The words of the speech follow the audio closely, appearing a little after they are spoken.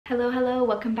Hello,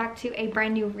 welcome back to a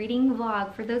brand new reading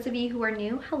vlog. For those of you who are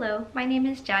new, hello, my name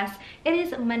is Jess. It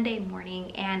is Monday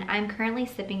morning and I'm currently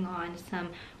sipping on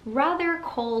some rather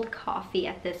cold coffee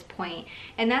at this point.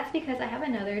 And that's because I have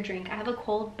another drink. I have a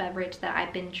cold beverage that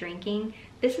I've been drinking.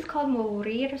 This is called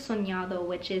Morir Soñado,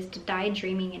 which is to die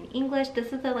dreaming in English.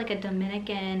 This is like a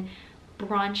Dominican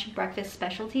brunch breakfast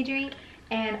specialty drink.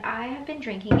 And I have been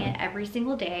drinking it every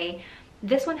single day.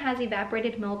 This one has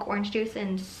evaporated milk, orange juice,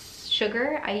 and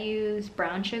sugar. I use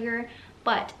brown sugar,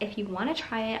 but if you want to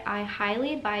try it, I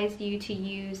highly advise you to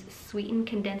use sweetened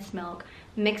condensed milk.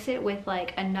 Mix it with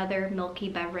like another milky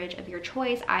beverage of your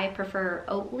choice. I prefer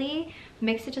Oatly.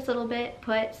 Mix it just a little bit,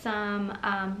 put some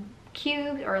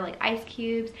cubes or like ice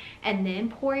cubes, and then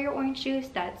pour your orange juice.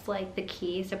 That's like the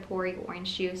key, is to pour your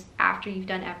orange juice after you've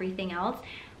done everything else.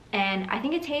 And I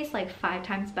think it tastes like 5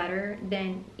 times better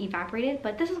than evaporated,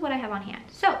 but this is what I have on hand.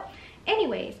 So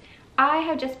anyways, I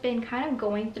have just been kind of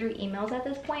going through emails at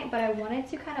this point, but I wanted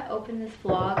to kind of open this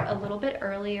vlog a little bit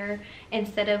earlier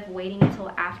instead of waiting until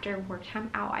after work time.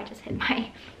 Ow, I just hit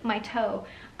my toe.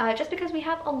 Just because we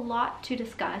have a lot to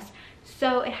discuss.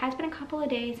 So it has been a couple of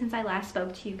days since I last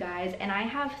spoke to you guys, and I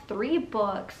have 3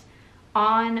 books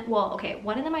on, well, okay,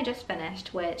 one of them I just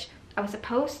finished, which I was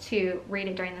supposed to read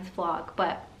it during this vlog,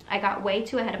 but I got way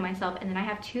too ahead of myself, and then I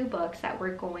have 2 books that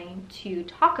we're going to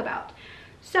talk about.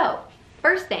 So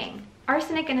first thing,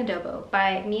 Arsenic and Adobo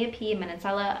by Mia P.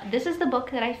 Menezela. This is the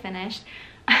book that I finished.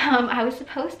 I was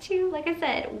supposed to, like I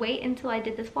said, wait until I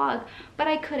did this vlog, but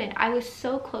I couldn't. I was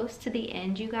so close to the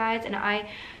end, you guys, and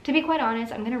to be quite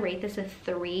honest, I'm gonna rate this a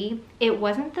 3. It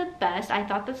wasn't the best. I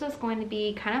thought this was going to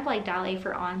be kind of like Ballet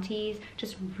for Aunties,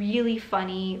 just really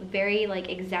funny, very like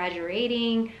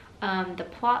exaggerating the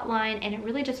plot line, and it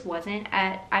really just wasn't.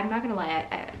 I'm not gonna lie,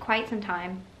 at quite some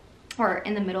time, or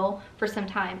in the middle for some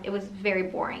time, it was very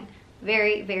boring.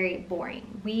 Very, very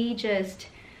boring.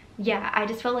 I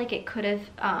just felt like it could have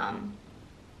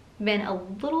been a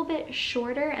little bit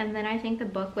shorter, and then I think the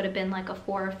book would have been like a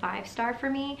 4 or 5 star for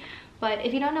me. But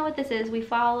if you don't know what this is, we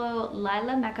follow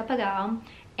Lila Macapagal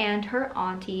and her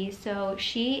auntie. So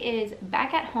she is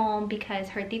back at home because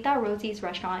her Tita Rosie's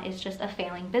restaurant is just a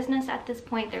failing business at this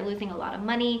point. They're losing a lot of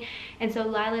money, and so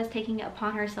Lila is taking it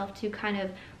upon herself to kind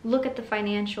of look at the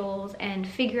financials and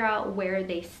figure out where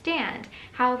they stand.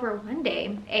 However, one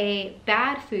day a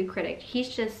bad food critic, he's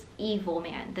just evil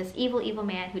man, this evil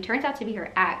man who turns out to be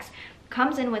her ex,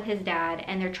 comes in with his dad,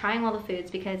 and they're trying all the foods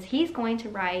because he's going to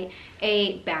write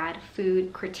a bad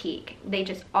food critique. They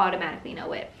just automatically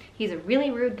know it. He's a really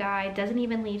rude guy, doesn't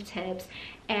even leave tips,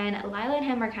 and Lila and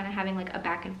him are kind of having like a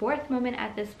back and forth moment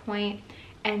at this point.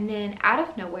 And then out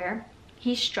of nowhere,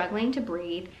 he's struggling to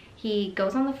breathe. He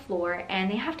goes on the floor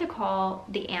and they have to call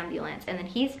the ambulance, and then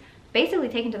he's basically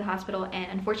taken to the hospital,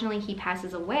 and unfortunately he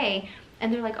passes away.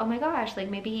 And they're like, oh my gosh, like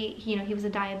maybe he was a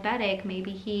diabetic,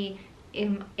 maybe he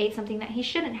ate something that he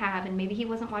shouldn't have, and maybe he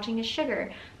wasn't watching his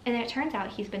sugar. And then it turns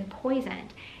out he's been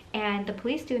poisoned. And the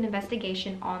police do an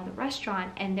investigation on the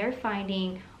restaurant, and they're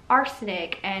finding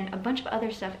arsenic and a bunch of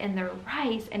other stuff in their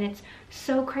rice, and it's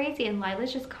so crazy. And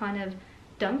Lila's just kind of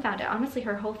dumbfounded. Honestly,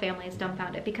 her whole family is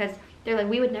dumbfounded because they're like,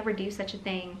 we would never do such a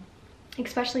thing,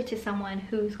 especially to someone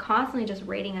who's constantly just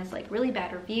rating us like really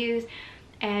bad reviews.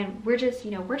 And we're just,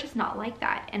 we're just not like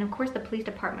that. And of course the police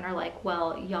department are like,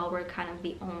 well, y'all were kind of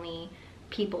the only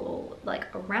people like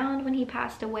around when he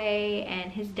passed away,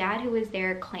 and his dad who was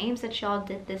there claims that y'all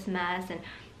did this mess. And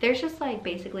there's just like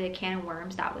basically a can of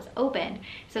worms that was opened.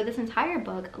 So this entire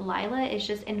book, Lila is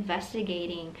just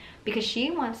investigating because she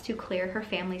wants to clear her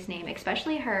family's name,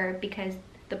 especially her, because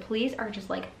the police are just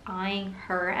like eyeing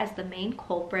her as the main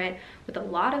culprit with a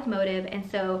lot of motive. And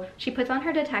so she puts on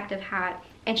her detective hat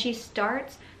and she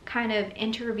starts kind of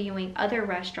interviewing other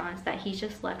restaurants that he's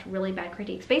just left really bad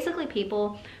critiques. Basically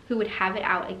people who would have it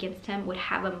out against him would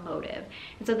have a motive.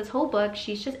 And so this whole book,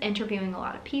 she's just interviewing a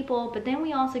lot of people, but then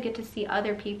we also get to see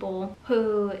other people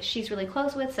who she's really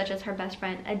close with, such as her best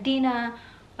friend Adina,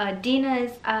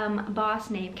 Dina's boss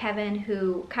named Kevin,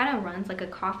 who kind of runs like a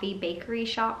coffee bakery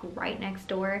shop right next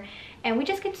door, and we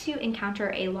just get to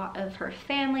encounter a lot of her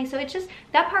family. So it's just,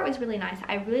 that part was really nice.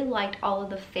 I really liked all of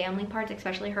the family parts,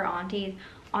 especially her aunties.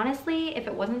 Honestly, if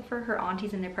it wasn't for her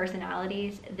aunties and their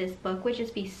personalities, this book would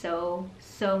just be so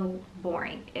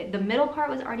boring. The middle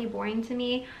part was already boring to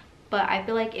me, but I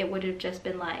feel like it would have just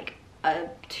been like a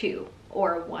 2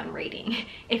 or a 1 rating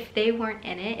if they weren't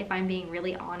in it, if I'm being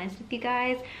really honest with you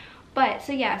guys. But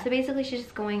so yeah, so basically she's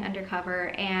just going undercover,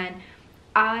 and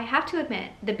I have to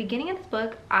admit, the beginning of this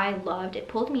book I loved. It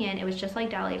pulled me in. It was just like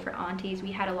Dally for Aunties.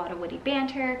 We had a lot of witty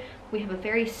banter. We have a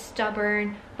very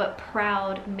stubborn but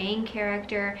proud main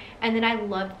character. And then I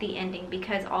loved the ending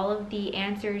because all of the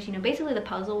answers, you know, basically the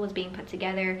puzzle was being put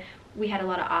together. We had a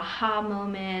lot of aha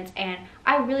moments, and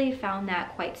I really found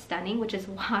that quite stunning, which is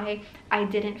why I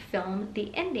didn't film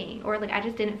the ending, or like I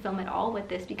just didn't film at all with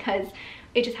this, because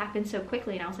it just happened so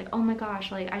quickly and I was like, oh my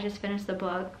gosh, like I just finished the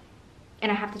book and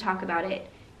I have to talk about it.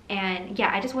 And yeah,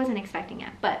 I just wasn't expecting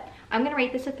it. But I'm gonna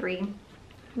rate this a 3.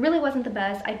 Really wasn't the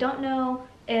best. I don't know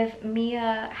if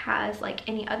Mia has like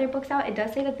any other books out. It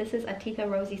does say that this is Atika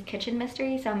Rosie's kitchen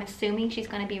mystery, so I'm assuming she's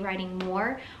going to be writing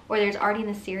more, or there's already in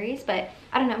the series. But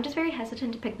I don't know, I'm just very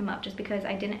hesitant to pick them up just because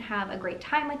I didn't have a great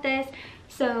time with this.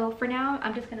 So for now,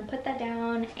 I'm just going to put that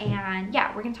down, and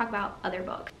yeah, we're going to talk about other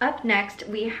books. Up next,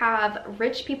 we have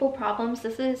Rich People Problems.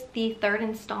 This is the 3rd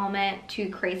installment to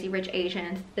Crazy Rich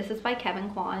Asians. This is by Kevin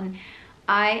Kwan.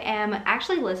 I am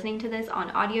actually listening to this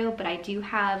on audio, but I do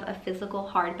have a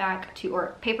physical hardback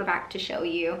or paperback to show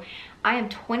you. I am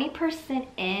 20%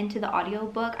 into the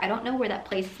audiobook. I don't know where that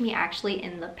places me actually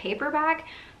in the paperback,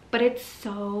 but it's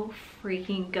so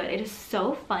freaking good. It is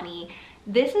so funny.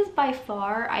 This is by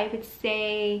far, I would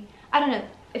say, I don't know,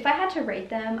 if I had to rate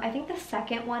them, I think the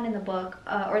second one in the book,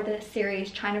 or the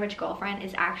series, China Rich Girlfriend,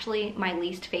 is actually my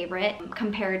least favorite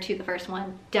compared to the first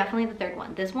one. Definitely the third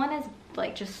one. This one is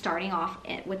like just starting off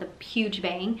with a huge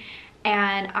bang.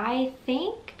 And I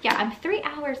think, yeah, I'm 3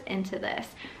 hours into this.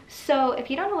 So if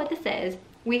you don't know what this is,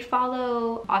 we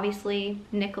follow, obviously,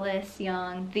 Nicholas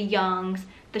Young, the Youngs,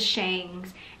 the Shangs,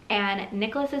 and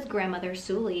Nicholas's grandmother,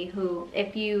 Suli, who,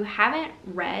 if you haven't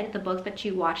read the books but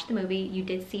you watched the movie, you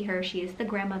did see her. She is the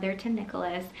grandmother to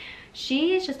Nicholas.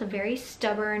 She is just a very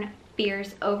stubborn,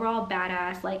 fierce, overall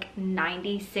badass, like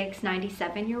 96,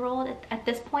 97-year-old at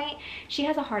this point. She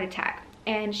has a heart attack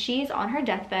and she's on her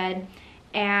deathbed.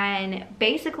 And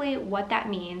basically what that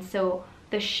means, so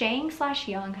the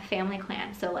Shang/Young family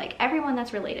clan, so like everyone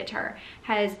that's related to her,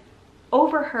 has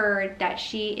overheard that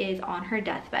she is on her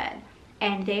deathbed.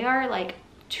 And they are like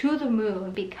to the moon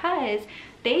because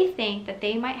they think that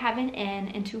they might have an in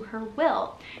into her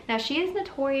will. Now, she is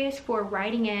notorious for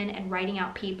writing in and writing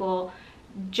out people.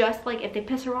 Just like if they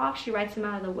piss her off, she writes them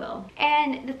out of the will.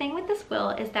 And the thing with this will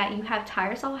is that you have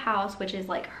Tyersall House, which is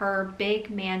like her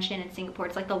big mansion in Singapore.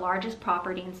 It's like the largest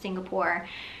property in Singapore.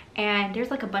 And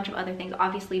there's like a bunch of other things,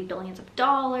 obviously billions of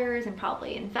dollars and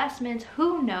probably investments,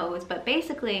 who knows. But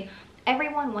basically,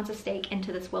 everyone wants a stake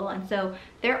into this will, and so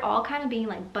they're all kind of being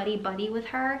like buddy with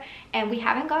her. And we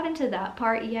haven't gotten to that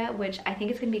part yet, which I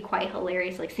think is going to be quite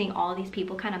hilarious, like seeing all these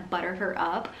people kind of butter her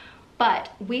up. But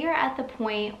we are at the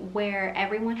point where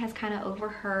everyone has kind of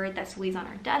overheard that Suli's on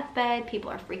her deathbed. People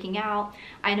are freaking out.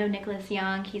 I know Nicholas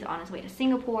Young, he's on his way to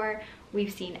Singapore.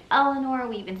 We've seen Eleanor,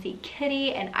 we even see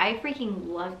Kitty, and I freaking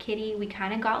love Kitty. We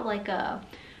kind of got like a,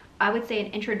 I would say,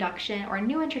 an introduction, or a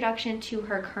new introduction to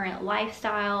her current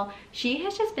lifestyle. She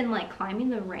has just been like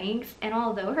climbing the ranks, and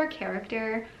although her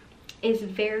character is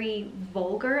very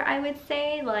vulgar, I would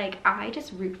say, like I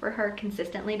just root for her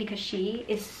consistently because she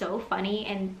is so funny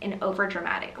and over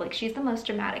dramatic. Like she's the most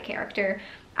dramatic character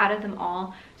out of them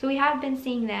all. So we have been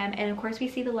seeing them, and of course we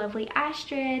see the lovely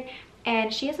Astrid,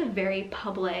 and she has a very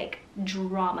public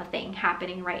drama thing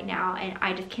happening right now, and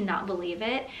I just cannot believe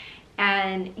it.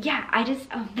 And yeah,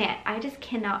 oh man, I just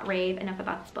cannot rave enough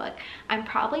about this book. I'm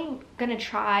probably gonna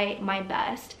try my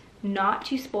best not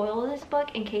to spoil this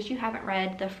book in case you haven't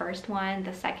read the first one,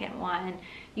 the second one,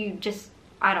 you just,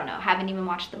 I don't know, haven't even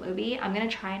watched the movie. I'm gonna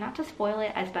try not to spoil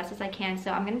it as best as I can,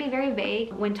 so I'm gonna be very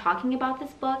vague when talking about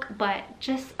this book, but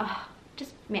just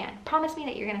man, promise me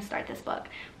that you're gonna start this book.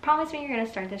 Promise me you're gonna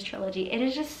start this trilogy. It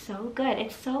is just so good.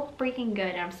 It's so freaking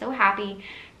good, and I'm so happy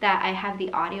that I have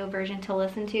the audio version to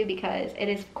listen to because it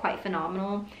is quite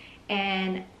phenomenal.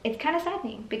 And it's kind of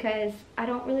saddening because I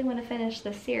don't really want to finish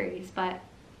the series, but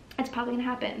it's probably gonna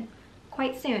happen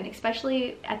quite soon,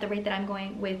 especially at the rate that I'm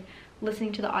going with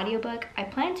listening to the audiobook. I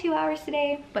planned 2 hours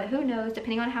today, but who knows,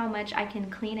 depending on how much I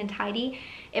can clean and tidy,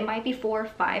 it might be 4 or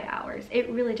 5 hours. It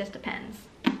really just depends.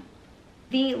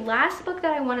 The last book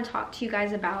that I want to talk to you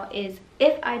guys about is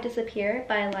If I Disappear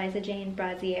by Eliza Jane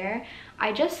Brazier.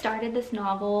 I just started this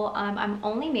novel. I'm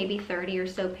only maybe 30 or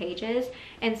so pages,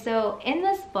 and so in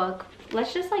this book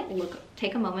let's just like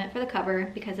take a moment for the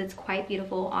cover because it's quite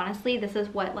beautiful. Honestly, this is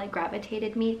what like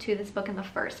gravitated me to this book in the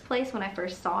first place when I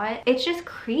first saw it. It's just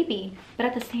creepy, but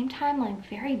at the same time like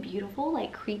very beautiful,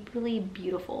 like creepily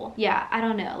beautiful. Yeah, I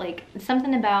don't know, like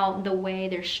something about the way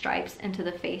there's stripes into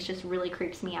the face just really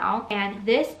creeps me out. And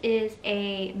this is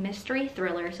a mystery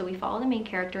thriller, so we follow the main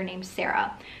character named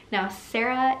Sarah. Now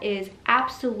Sarah is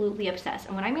absolutely obsessed,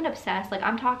 and when I mean obsessed, like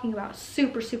I'm talking about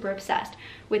super obsessed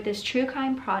with this true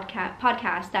crime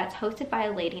podcast that's hosted by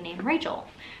a lady named Rachel.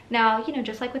 Now, you know,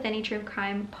 just like with any true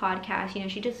crime podcast, you know,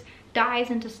 she just dives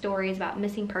into stories about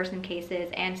missing person cases,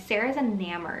 and Sarah's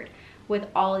enamored with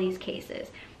all these cases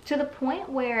to the point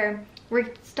where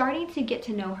we're starting to get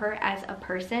to know her as a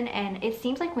person, and it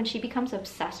seems like when she becomes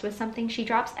obsessed with something, she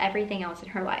drops everything else in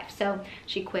her life. So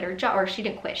she quit her job, or she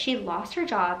didn't quit, she lost her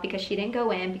job because she didn't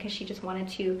go in because she just wanted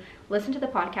to listen to the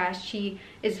podcast. She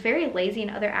is very lazy in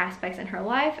other aspects in her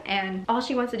life, and all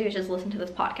she wants to do is just listen to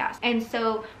this podcast. And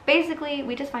so basically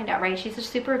we just find out, right, she's just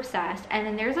super obsessed, and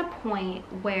then there's a point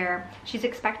where she's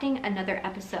expecting another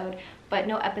episode, but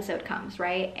no episode comes,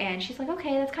 right? And she's like,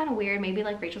 okay, that's kind of weird, maybe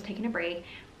like Rachel's taking a break.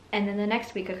 And then the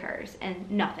next week occurs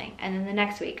and nothing, and then the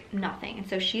next week nothing. And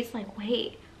so she's like,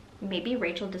 wait, maybe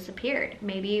Rachel disappeared.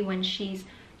 Maybe when she's,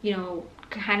 you know,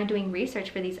 kind of doing research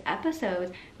for these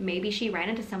episodes, maybe she ran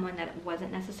into someone that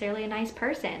wasn't necessarily a nice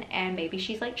person, and maybe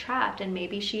she's like trapped, and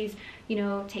maybe she's, you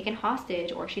know, taken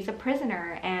hostage, or she's a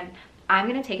prisoner. And I'm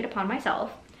gonna take it upon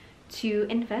myself to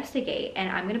investigate, and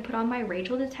I'm gonna put on my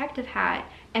Rachel detective hat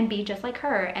and be just like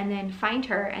her, and then find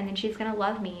her, and then she's gonna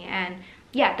love me. And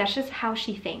yeah, that's just how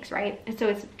she thinks, right? And so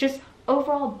it's just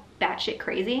overall batshit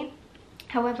crazy.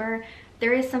 However,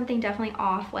 there is something definitely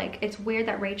off. Like, it's weird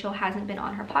that Rachel hasn't been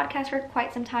on her podcast for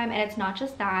quite some time, and it's not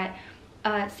just that.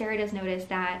 Sarah does notice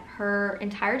that her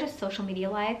entire just social media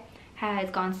life has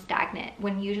gone stagnant,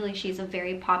 when usually she's a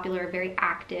very popular, very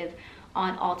active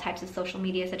on all types of social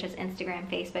media such as Instagram,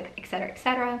 Facebook, etc,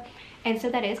 etc. And so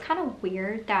that is kind of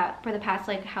weird that for the past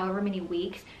like however many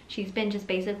weeks she's been just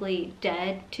basically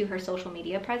dead to her social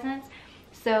media presence.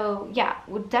 So yeah,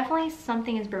 well, definitely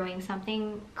something is brewing,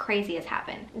 something crazy has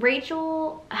happened.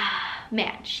 Rachel,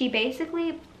 man, she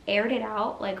basically aired it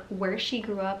out, like where she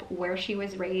grew up, where she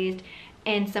was raised,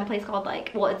 in some place called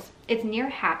like, well, it's near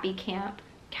Happy Camp,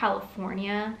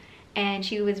 California. And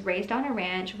she was raised on a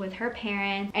ranch with her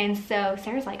parents. And so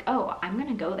Sarah's like, oh, I'm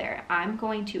gonna go there. I'm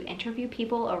going to interview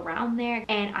people around there,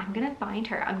 and I'm gonna find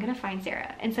her. I'm gonna find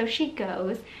Sarah. And so she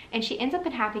goes, and she ends up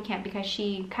in Happy Camp because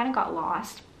she kind of got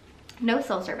lost. No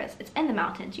cell service. It's in the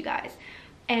mountains, you guys.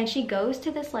 And she goes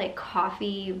to this like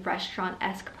coffee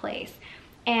restaurant-esque place.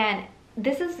 And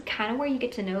this is kind of where you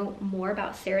get to know more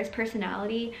about Sarah's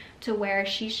personality, to where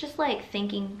she's just like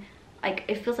thinking, like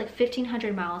it feels like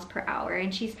 1,500 miles per hour,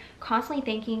 and she's constantly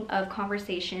thinking of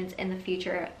conversations in the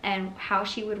future and how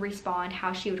she would respond,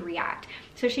 how she would react.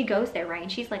 So she goes there, right,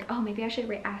 and she's like, oh, maybe I should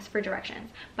ask for directions,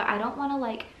 but I don't want to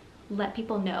like let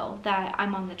people know that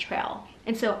I'm on the trail.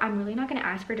 And so I'm really not going to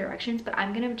ask for directions, but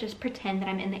I'm going to just pretend that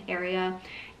I'm in the area,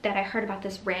 that I heard about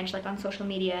this ranch like on social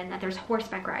media, and that there's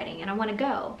horseback riding, and I want to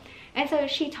go. And so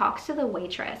she talks to the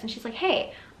waitress, and she's like,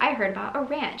 hey, I heard about a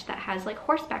ranch that has like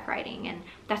horseback riding, and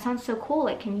that sounds so cool,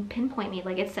 like can you pinpoint me,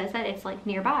 like it says that it's like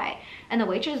nearby. And the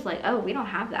waitress is like, oh, we don't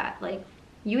have that, like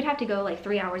you would have to go like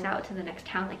 3 hours out to the next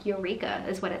town, like Eureka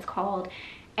is what it's called.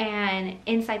 And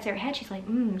inside Sarah's head, she's like,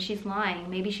 she's lying,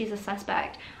 maybe she's a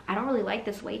suspect. I don't really like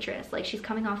this waitress, like she's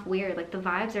coming off weird, like the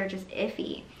vibes are just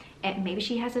iffy, and maybe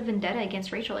she has a vendetta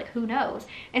against Rachel, like who knows.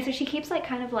 And so she keeps like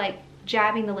kind of like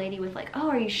jabbing the lady with like, oh,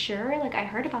 are you sure, like I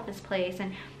heard about this place,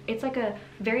 and it's like a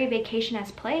very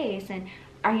vacation-esque place, and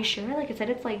are you sure, like it said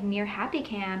it's like near Happy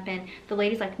Camp. And the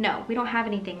lady's like, no, we don't have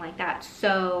anything like that,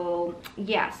 so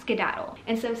yeah, skedaddle.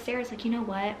 And so Sarah's like, you know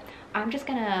what, I'm just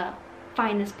gonna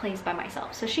find this place by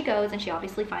myself. So she goes, and she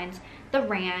obviously finds the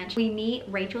ranch. We meet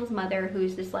Rachel's mother,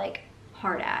 who's this like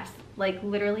hard ass, like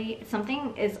literally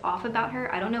something is off about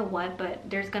her. I don't know what, but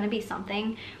there's gonna be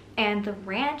something. And the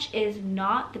ranch is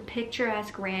not the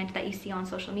picturesque ranch that you see on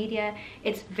social media.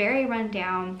 It's very run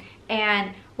down.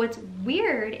 And what's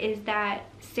weird is that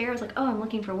Sarah was like, oh, I'm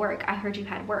looking for work, I heard you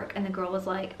had work. And the girl was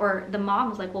like, or the mom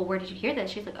was like, well, where did you hear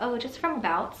this? She's like, oh, just from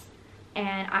abouts.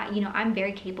 And I'm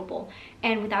very capable.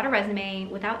 And without a resume,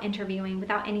 without interviewing,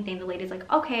 without anything, the lady's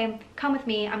like, okay, come with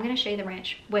me, I'm gonna show you the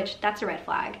ranch, which that's a red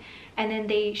flag. And then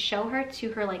they show her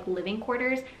to her like living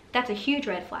quarters. That's a huge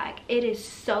red flag. It is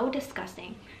so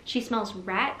disgusting. She smells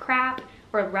rat crap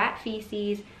or rat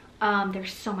feces.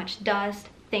 There's so much dust.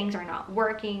 things are not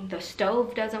working, the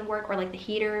stove doesn't work, or like the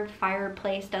heater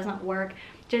fireplace doesn't work.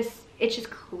 It's just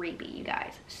creepy, you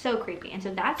guys, so creepy. And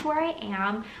so that's where I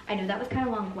am. I know that was kind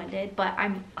of long-winded, but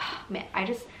man,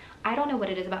 I don't know what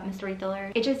it is about mystery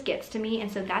thriller. It just gets to me,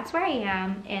 and so that's where I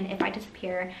am. And if I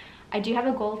disappear, I do have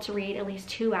a goal to read at least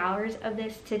 2 hours of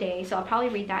this today, so I'll probably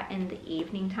read that in the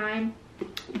evening time.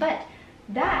 But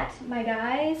that, my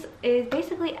guys, is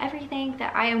basically everything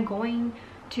that I am going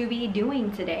to be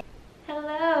doing today.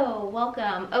 Hello,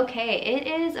 welcome. Okay, it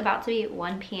is about to be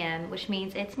 1 p.m., which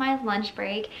means it's my lunch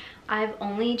break. I've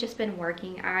only just been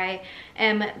working. I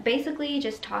am basically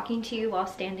just talking to you while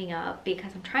standing up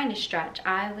because I'm trying to stretch.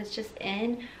 I was just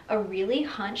in a really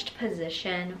hunched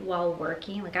position while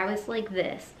working. Like I was like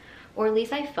this, or at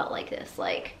least I felt like this.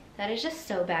 Like that is just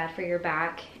so bad for your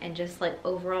back and just like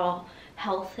overall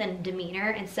health and demeanor.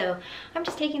 And so I'm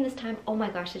just taking this time. Oh my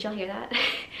gosh, did y'all hear that?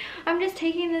 I'm just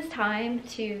taking this time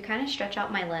to kind of stretch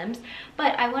out my limbs.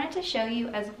 But I wanted to show you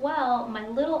as well my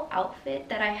little outfit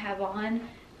that I have on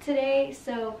today.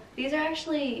 So these are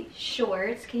actually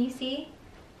shorts. Can you see?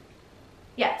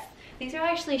 Yes, these are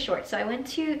actually shorts. So I went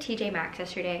to TJ Maxx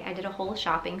yesterday. I did a whole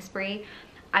shopping spree.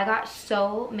 I got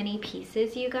so many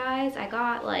pieces, you guys. I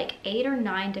got like 8 or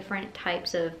 9 different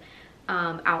types of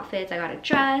outfits. I got a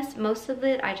dress. Most of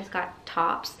it I just got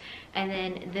tops, and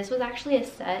then this was actually a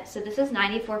set. So this is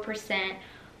 94%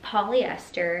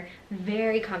 polyester,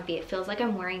 very comfy. It feels like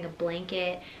I'm wearing a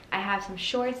blanket. I have some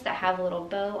shorts that have a little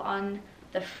bow on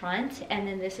the front, and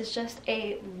then this is just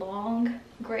a long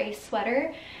gray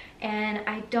sweater, and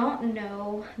I don't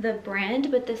know the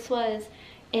brand, but this was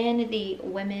in the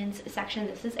women's section.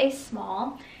 This is a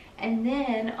small. And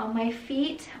then on my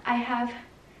feet I have,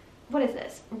 what is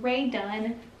this? Ray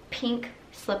Dunn pink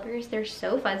slippers. They're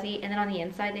so fuzzy, and then on the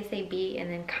inside they say be and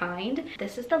then kind.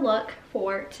 This is the look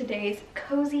for today's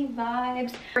cozy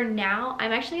vibes. For now,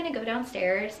 I'm actually gonna go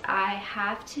downstairs. I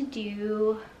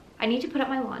need to put up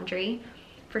my laundry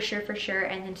for sure,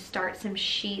 and then start some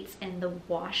sheets in the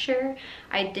washer.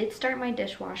 I did start my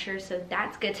dishwasher, so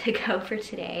that's good to go for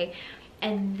today.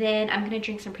 And then I'm gonna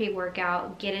drink some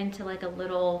pre-workout, get into like a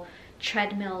little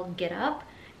treadmill get up,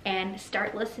 and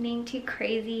start listening to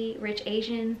Crazy Rich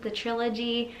Asians, the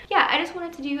trilogy. Yeah, I just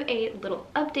wanted to do a little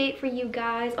update for you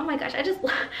guys. Oh my gosh,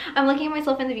 I'm looking at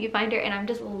myself in the viewfinder and I'm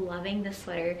just loving this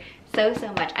sweater so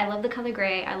much. I love the color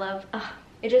gray. I love,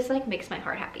 it just like makes my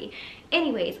heart happy.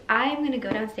 Anyways, I'm gonna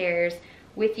go downstairs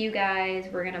with you guys.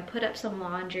 We're gonna put up some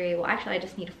laundry. Well, actually I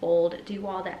just need to fold, do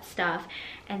all that stuff,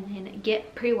 and then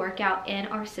get pre-workout in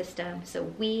our system so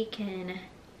we can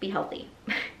be healthy.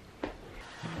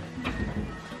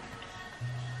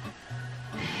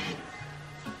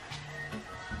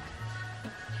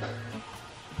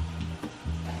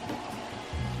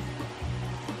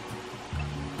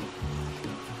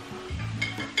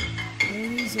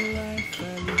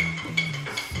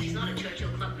 She's not a Churchill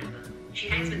Club member. She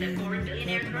hangs with that foreign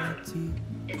billionaire crowd.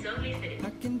 It's only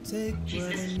fitting. She's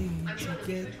missing. I'm sure it'll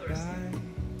be good for us.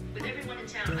 With everyone in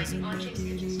town, I think our chicks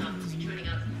kitchen staff will be turning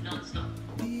up non-stop.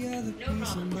 No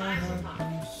problem. Tires will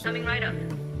pop. Coming right up.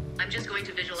 I'm just going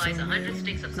to visualize 100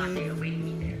 sticks of satay awaiting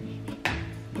me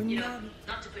there. You know,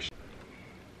 not to push.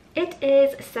 It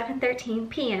is 7:13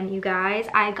 p.m. you guys.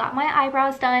 I got my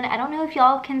eyebrows done. I don't know if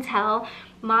y'all can tell.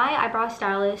 My eyebrow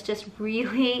stylist just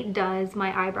really does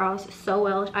my eyebrows so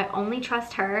well. I only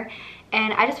trust her,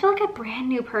 and I just feel like a brand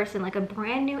new person, like a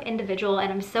brand new individual,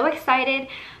 and I'm so excited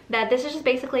that this is just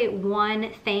basically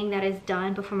one thing that is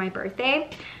done before my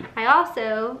birthday. I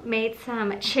also made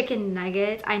some chicken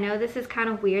nuggets. I know this is kind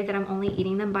of weird that I'm only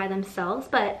eating them by themselves,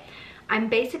 but I'm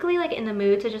basically like in the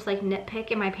mood to just like nitpick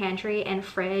in my pantry and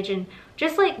fridge and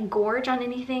just like gorge on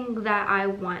anything that I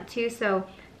want to. So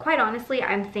quite honestly,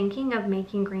 I'm thinking of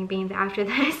making green beans after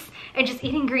this and just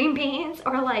eating green beans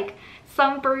or like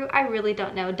some fruit. I really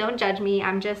don't know. Don't judge me.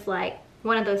 I'm just like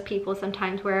one of those people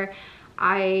sometimes where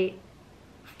I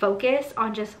focus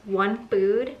on just one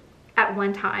food at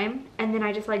one time and then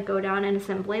I just like go down an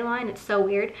assembly line. It's so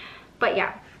weird. But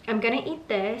yeah, I'm gonna eat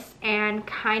this and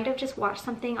kind of just watch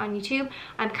something on YouTube.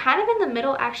 I'm kind of in the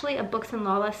middle actually of Books and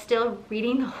Lala, still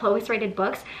reading the lowest rated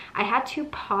books. I had to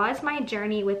pause my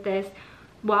journey with this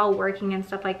while working and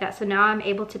stuff like that, so now I'm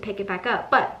able to pick it back up.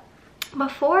 But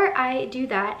before I do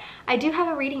that, I do have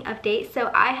a reading update. So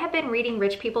I have been reading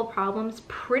Rich People Problems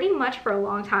pretty much for a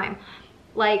long time,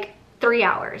 like 3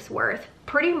 hours worth.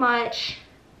 Pretty much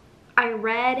I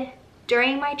read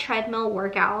during my treadmill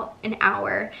workout an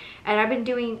hour, and I've been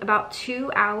doing about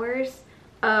 2 hours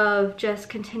of just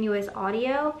continuous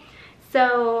audio.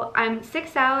 So I'm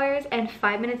 6 hours and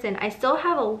 5 minutes in. I still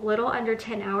have a little under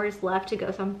 10 hours left to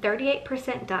go, so I'm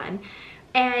 38% done.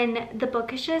 and the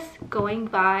book is just going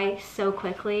by so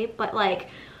quickly. But like,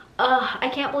 I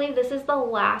can't believe this is the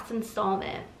last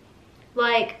installment.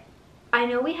 Like, I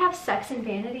know we have Sex and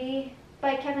Vanity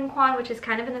by Kevin Kwan, which is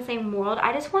kind of in the same world.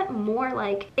 I just want more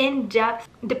like in-depth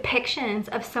depictions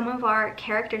of some of our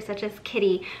characters, such as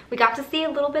Kitty. We got to see a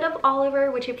little bit of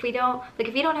Oliver, which if you don't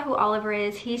know who Oliver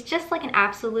is, he's just like an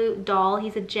absolute doll.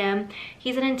 He's a gem.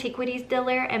 He's an antiquities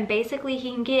dealer, and basically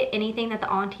he can get anything that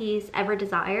the aunties ever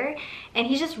desire, and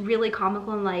he's just really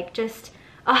comical and like just,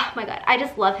 oh my god, I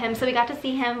just love him. So we got to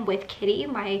see him with Kitty,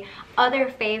 my other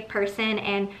fave person,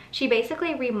 and she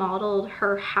basically remodeled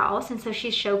her house, and so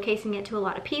she's showcasing it to a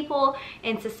lot of people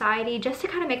in society just to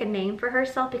kind of make a name for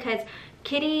herself, because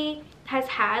Kitty has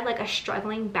had like a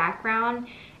struggling background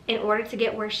in order to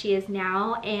get where she is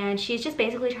now, and she's just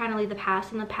basically trying to leave the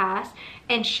past in the past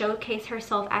and showcase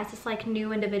herself as this like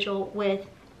new individual with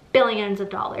billions of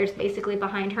dollars basically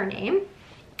behind her name.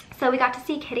 So we got to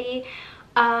see Kitty.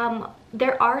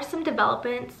 There are some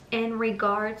developments in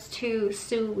regards to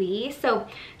Sue Lee. So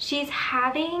she's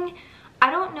having, I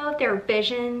don't know if they're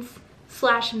visions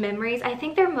slash memories. I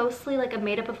think they're mostly like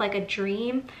made up of like a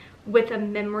dream with a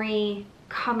memory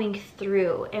coming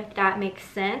through, if that makes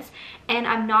sense. And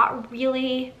I'm not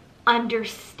really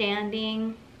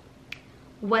understanding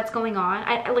what's going on.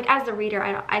 I like, as a reader,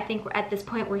 I think at this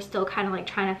point we're still kind of like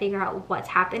trying to figure out what's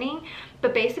happening.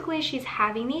 But basically she's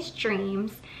having these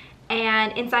dreams,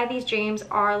 and inside these dreams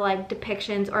are like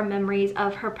depictions or memories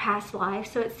of her past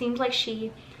life. So it seems like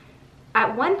she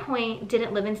at one point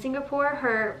didn't live in Singapore.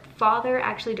 Her father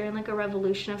actually, during like a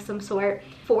revolution of some sort,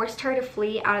 forced her to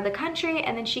flee out of the country,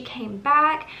 and then she came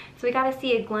back. So we got to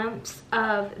see a glimpse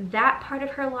of that part of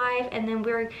her life, and then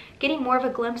we're getting more of a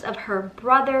glimpse of her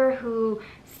brother, who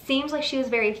seems like she was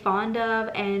very fond of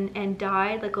and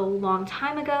died like a long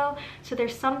time ago. So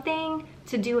there's something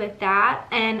to do with that,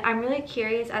 and I'm really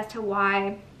curious as to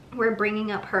why we're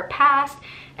bringing up her past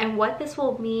and what this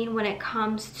will mean when it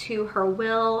comes to her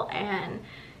will, and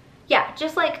yeah,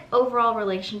 just like overall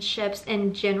relationships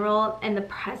in general in the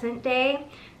present day.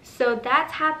 So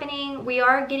that's happening. We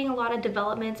are getting a lot of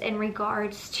developments in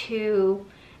regards to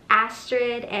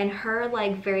Astrid and her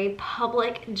like very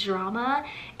public drama,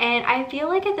 and I feel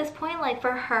like at this point, like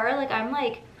for her, like I'm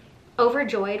like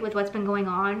overjoyed with what's been going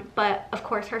on, but of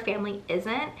course her family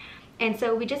isn't. And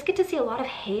so we just get to see a lot of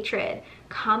hatred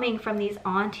coming from these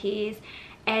aunties,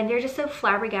 and they're just so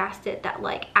flabbergasted that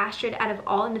like Astrid, out of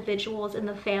all individuals in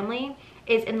the family,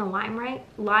 is in the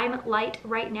limelight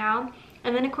right now.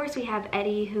 And then of course we have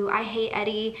Eddie, who I hate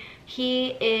Eddie.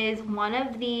 He is one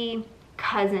of the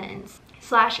cousins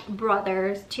slash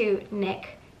brothers to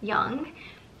Nick Young,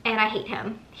 and I hate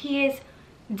him. He is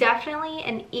definitely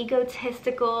an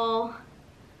egotistical,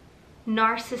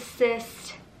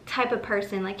 narcissist type of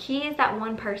person. Like, he is that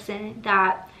one person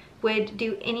that would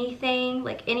do anything,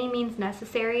 like any means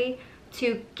necessary,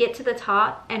 to get to the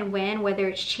top and win, whether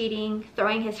it's cheating,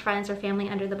 throwing his friends or family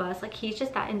under the bus. Like, he's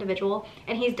just that individual,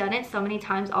 and he's done it so many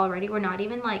times already. We're not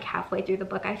even like halfway through the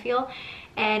book, I feel,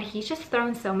 and he's just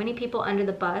thrown so many people under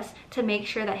the bus to make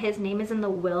sure that his name is in the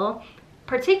will,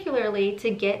 particularly to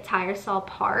get Tyersall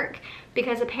Park,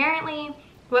 because apparently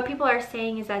what people are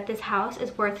saying is that this house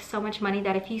is worth so much money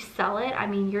that if you sell it, I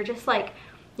mean, you're just like,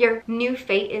 your new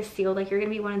fate is sealed. Like, you're gonna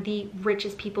be one of the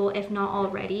richest people, if not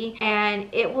already, and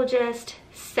it will just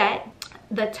set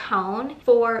the tone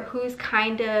for who's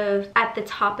kind of at the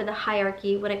top of the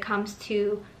hierarchy when it comes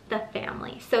to the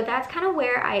family. So that's kind of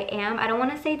where I am. I don't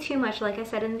want to say too much, like I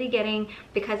said in the beginning,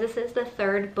 because this is the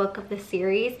third book of the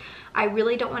series. I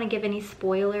really don't want to give any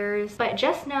spoilers, but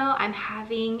just know I'm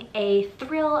having a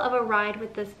thrill of a ride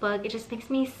with this book. It just makes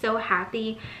me so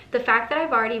happy. The fact that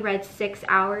I've already read 6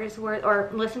 hours worth, or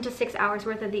listened to 6 hours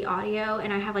worth of the audio,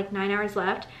 and I have like 9 hours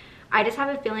left, I just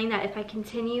have a feeling that if I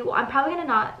continue, well, I'm probably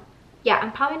not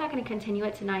going to continue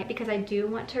it tonight, because I do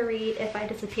want to read If I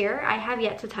Disappear. I have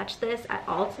yet to touch this at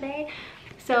all today.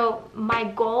 So my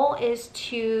goal is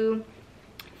to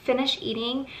finish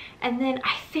eating, and then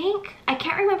I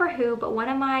can't remember who, but one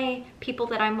of my people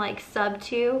that I'm like sub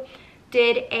to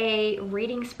did a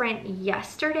reading sprint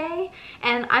yesterday,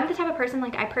 and I'm the type of person,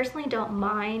 like, I personally don't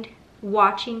mind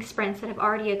watching sprints that have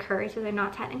already occurred, so they're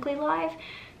not technically live,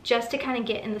 just to kind of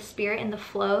get in the spirit and the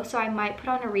flow. So I might put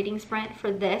on a reading sprint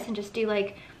for this and just do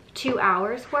like 2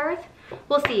 hours worth.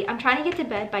 We'll see. I'm trying to get to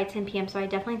bed by 10 p.m. so I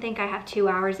definitely think I have 2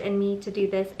 hours in me to do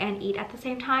this and eat at the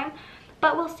same time,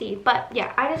 but we'll see. But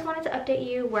yeah, I just wanted to update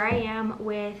you where I am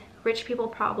with rich people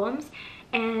problems,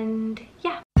 and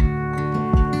yeah.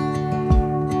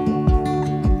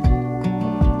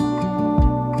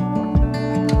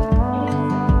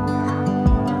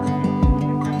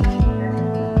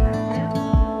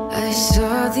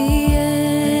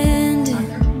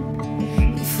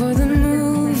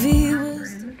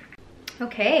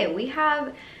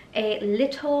 have a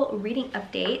little reading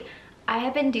update. I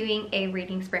have been doing a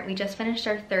reading sprint. We just finished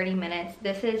our 30 minutes.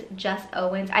 This is Jess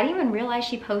Owens. I didn't even realize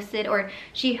she posted, or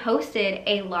she hosted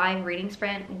a live reading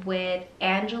sprint with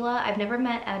Angela. I've never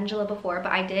met Angela before,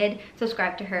 but I did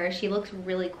subscribe to her. She looks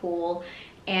really cool.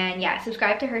 And yeah,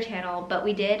 subscribe to her channel. But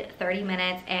we did 30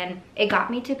 minutes and it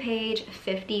got me to page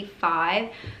 55.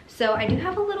 So I do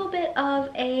have a little bit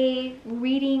of a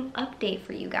reading update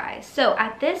for you guys. So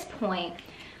at this point,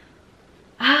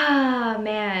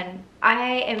 man,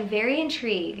 I am very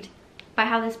intrigued by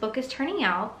how this book is turning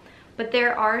out, but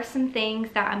there are some things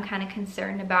that I'm kind of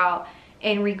concerned about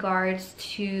in regards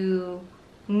to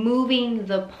moving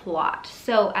the plot.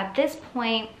 So at this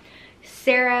point,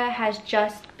 Sarah has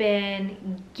just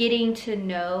been getting to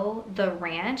know the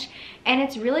ranch, and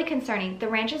it's really concerning. The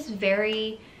ranch is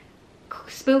very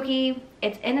spooky.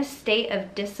 It's in a state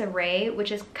of disarray,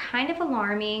 which is kind of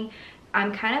alarming.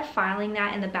 I'm kind of filing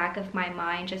that in the back of my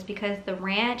mind just because the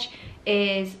ranch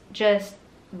is just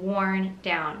worn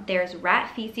down. There's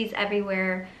rat feces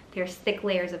everywhere. There's thick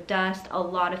layers of dust. A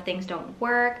lot of things don't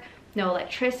work. No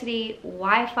electricity.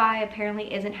 Wi-Fi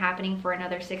apparently isn't happening for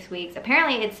another 6 weeks.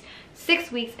 Apparently it's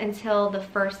 6 weeks until the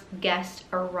first guests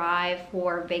arrive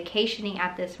for vacationing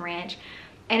at this ranch.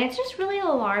 And it's just really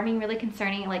alarming, really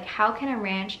concerning. Like, how can a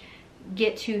ranch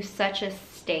get to such a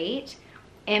state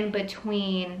in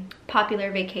between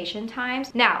popular vacation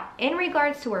times? Now, in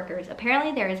regards to workers,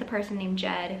 apparently there is a person named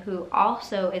Jed who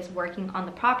also is working on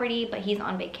the property, but he's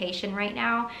on vacation right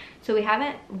now. So we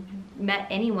haven't met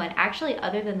anyone actually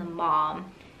other than the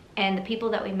mom and the people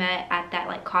that we met at that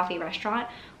like coffee restaurant,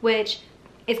 which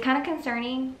is kind of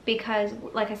concerning because,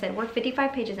 like I said, we're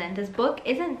 55 pages in. This book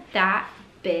isn't that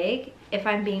big, if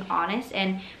I'm being honest,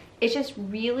 and it's just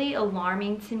really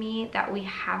alarming to me that we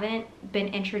haven't been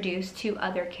introduced to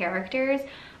other characters.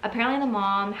 Apparently the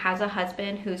mom has a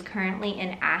husband who's currently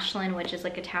in Ashland, which is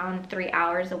like a town 3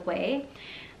 hours away.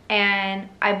 And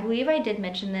I believe I did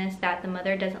mention this, that the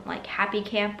mother doesn't like Happy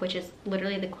Camp, which is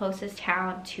literally the closest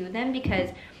town to them, because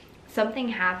something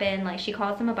happened. Like, she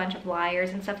calls them a bunch of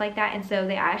liars and stuff like that. And so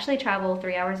they actually travel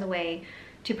 3 hours away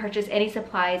to purchase any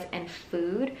supplies and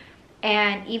food.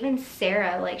 And even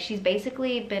Sarah, like, she's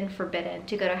basically been forbidden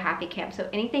to go to Happy Camp. So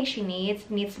anything she needs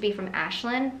to be from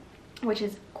Ashland, which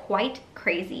is quite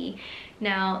crazy.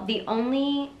 Now, the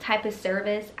only type of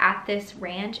service at this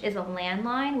ranch is a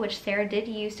landline, which Sarah did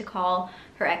use to call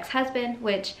her ex-husband,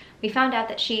 which we found out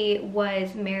that she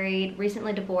was married,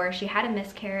 recently divorced. She had a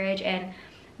miscarriage, and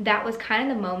that was kind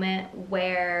of the moment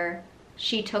where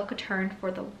she took a turn for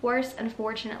the worse,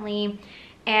 unfortunately.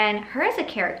 And her as a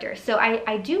character, so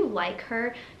I do like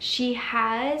her. She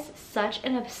has such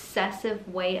an obsessive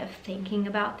way of thinking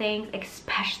about things,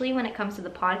 especially when it comes to the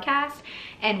podcast.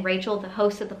 And Rachel, the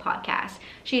host of the podcast,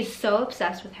 she's so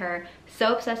obsessed with her,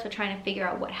 so obsessed with trying to figure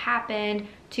out what happened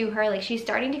to her. Like, she's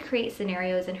starting to create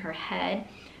scenarios in her head,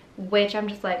 which I'm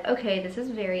just like, okay, this is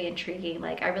very intriguing.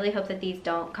 Like, I really hope that these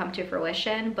don't come to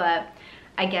fruition, but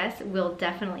I guess we'll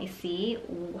definitely see,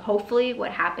 hopefully,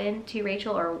 what happened to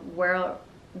Rachel, or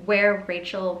where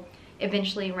Rachel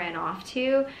eventually ran off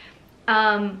to.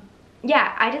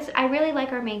 Yeah, I really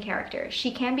like our main character.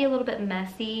 She can be a little bit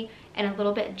messy and a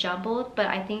little bit jumbled, but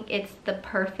I think it's the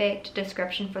perfect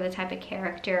description for the type of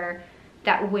character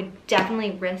that would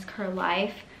definitely risk her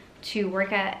life to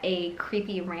work at a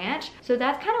creepy ranch. So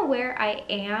that's kind of where I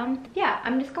am. Yeah,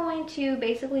 I'm just going to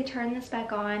basically turn this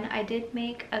back on. I did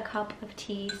make a cup of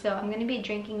tea, so I'm going to be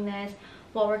drinking this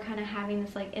while we're kind of having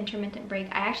this like intermittent break.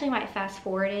 I actually might fast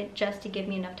forward it just to give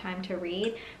me enough time to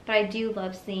read, but I do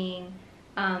love seeing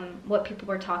what people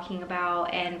were talking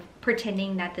about and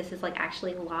pretending that this is like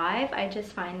actually live. I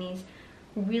just find these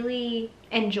really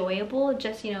enjoyable,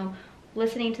 just, you know,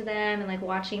 listening to them and like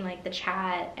watching like the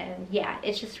chat, and yeah,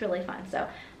 it's just really fun. So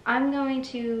I'm going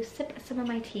to sip some of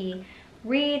my tea,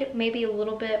 read maybe a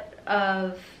little bit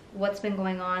of what's been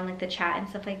going on, like the chat and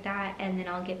stuff like that, and then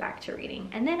I'll get back to reading,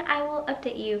 and then I will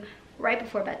update you right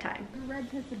before bedtime. The red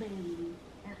pizza baby,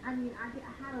 and I mean, I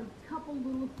had a couple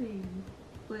little things,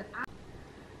 but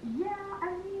yeah,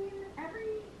 I mean,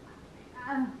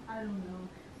 I don't know.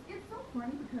 It's so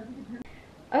funny because it depends.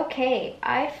 Okay,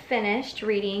 I finished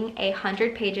reading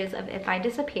 100 pages of If I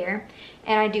Disappear,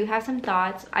 and I do have some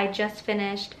thoughts. I just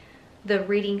finished the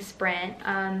reading sprint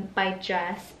by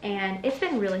Jess, and it's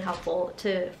been really helpful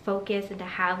to focus and to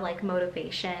have like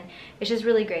motivation. It's just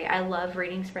really great. I love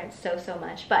reading sprints so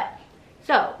much. But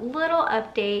so little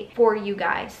update for you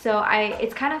guys. So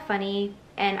it's kind of funny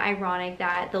and ironic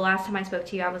that the last time I spoke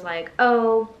to you, I was like,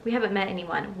 oh, we haven't met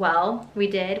anyone. Well, we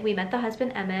did. We met the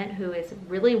husband, Emmett, who is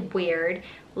really weird,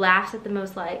 laughs at the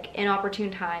most like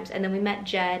inopportune times. And then we met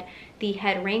Jed, the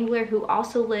head wrangler, who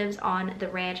also lives on the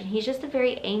ranch. And he's just a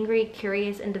very angry,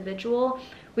 curious individual.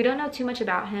 We don't know too much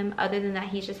about him other than that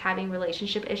he's just having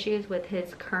relationship issues with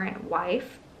his current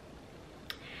wife.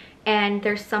 And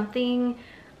there's something,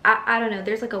 I don't know,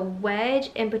 there's like a wedge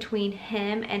in between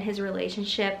him and his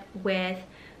relationship with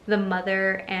the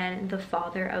mother and the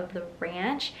father of the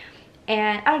ranch.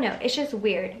 And I don't know, it's just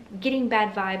weird, getting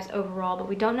bad vibes overall, but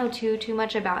we don't know too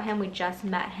much about him. We just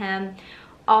met him.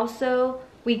 Also,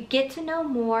 we get to know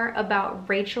more about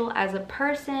Rachel as a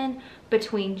person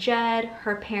between Jed,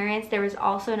 her parents. There was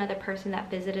also another person that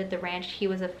visited the ranch. He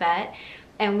was a vet.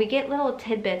 And we get little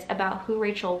tidbits about who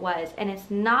Rachel was, and it's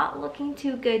not looking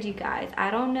too good, you guys. I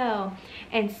don't know.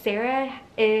 And Sarah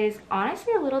is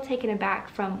honestly a little taken aback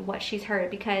from what she's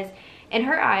heard, because in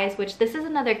her eyes, which this is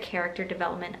another character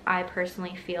development I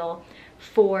personally feel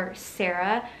for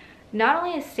Sarah, not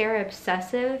only is Sarah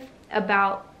obsessive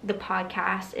about the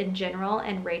podcast in general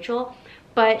and Rachel,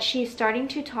 but she's starting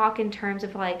to talk in terms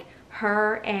of like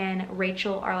her and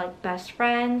Rachel are like best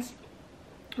friends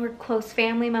or close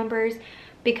family members.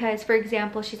 Because, for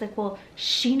example, she's like, well,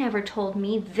 she never told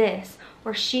me this,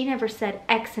 or she never said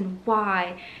X and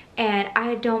Y, and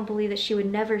I don't believe that she would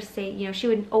never say, you know, she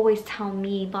would always tell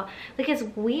me, but like, it's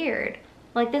weird.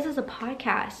 Like, this is a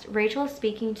podcast. Rachel is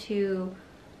speaking to,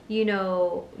 you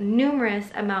know, numerous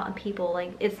amount of people.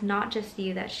 Like, it's not just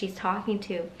you that she's talking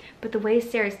to, but the way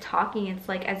Sarah's talking, it's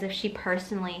like as if she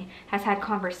personally has had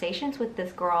conversations with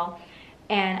this girl,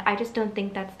 and I just don't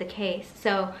think that's the case.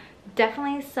 So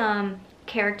definitely some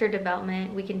character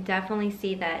development. We can definitely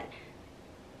see that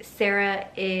Sarah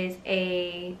is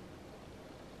a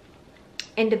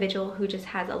individual who just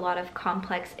has a lot of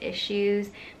complex issues,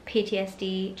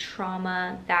 PTSD,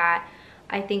 trauma, that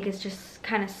I think is just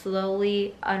kind of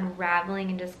slowly unraveling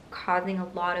and just causing a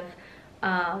lot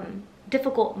of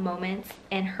difficult moments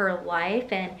in her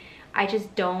life. And I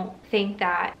just don't think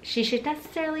that she should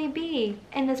necessarily be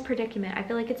in this predicament. I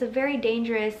feel like it's a very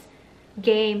dangerous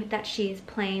game that she's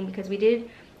playing, because we did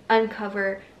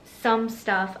uncover some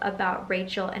stuff about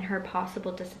Rachel and her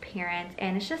possible disappearance,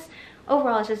 and it's just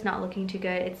overall it's just not looking too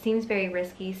good. It seems very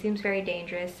risky, seems very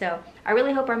dangerous. So I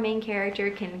really hope our main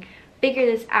character can figure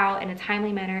this out in a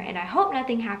timely manner, and I hope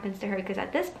nothing happens to her, because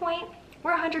at this point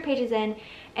we're 100 pages in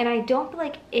and I don't feel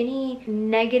like any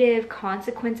negative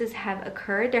consequences have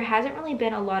occurred. There hasn't really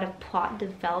been a lot of plot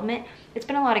development. It's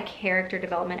been a lot of character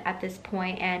development at this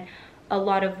point, and a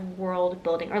lot of world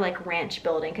building, or like ranch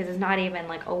building, because it's not even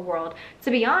like a world. To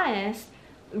be honest,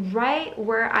 right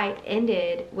where I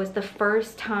ended was the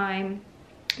first time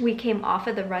we came off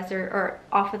of the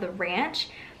off of the ranch,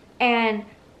 and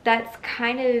that's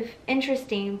kind of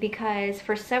interesting because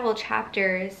for several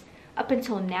chapters up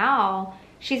until now,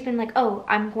 she's been like, oh,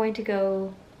 I'm going to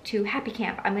go to Happy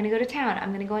Camp, I'm gonna go to town,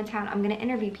 I'm gonna go in town, I'm gonna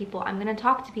interview people, I'm gonna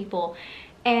talk to people,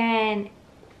 and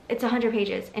it's 100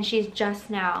 pages and she's just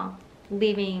now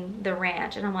leaving the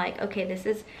ranch. And I'm like, okay, this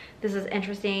is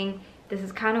interesting, this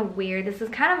is kind of weird, this is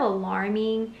kind of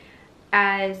alarming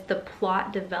as the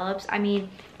plot develops. I mean,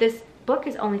 this book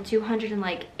is only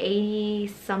 280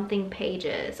 something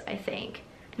pages, I think.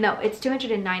 No, it's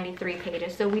 293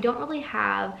 pages, so we don't really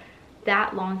have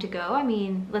that long to go. I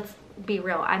mean, let's be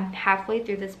real, I'm halfway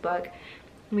through this book.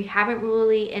 We haven't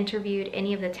really interviewed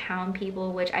any of the town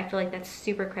people, which I feel like that's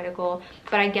super critical.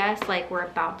 But I guess like we're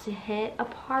about to hit a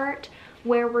part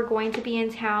where we're going to be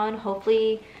in town,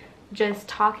 hopefully just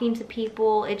talking to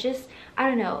people. It just, I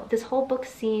don't know, this whole book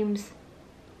seems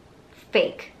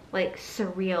fake, like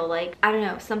surreal, like I don't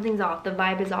know, something's off, the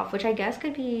vibe is off, which I guess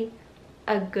could be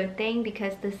a good thing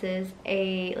because this is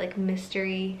a like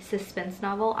mystery suspense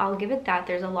novel. I'll give it that.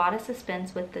 There's a lot of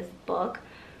suspense with this book,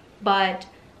 but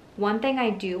one thing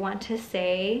I do want to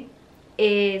say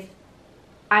is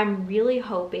I'm really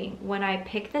hoping when I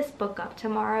pick this book up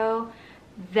tomorrow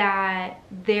that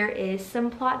there is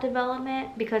some plot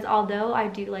development, because although I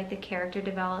do like the character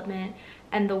development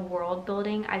and the world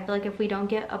building, I feel like if we don't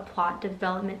get a plot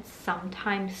development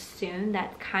sometime soon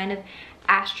that's kind of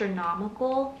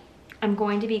astronomical, I'm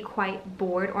going to be quite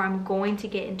bored, or I'm going to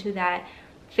get into that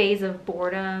phase of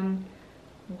boredom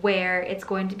where it's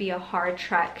going to be a hard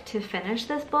trek to finish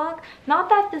this book. Not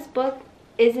that this book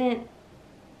isn't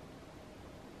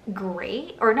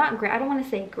great, or not great, I don't want to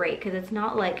say great because it's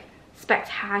not like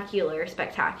spectacular,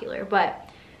 but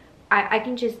I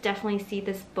can just definitely see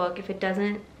this book, if it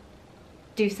doesn't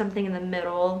do something in the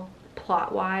middle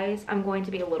plot-wise, I'm going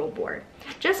to be a little bored.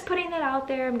 Just putting that out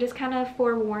there. I'm just kind of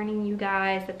forewarning you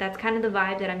guys that that's kind of the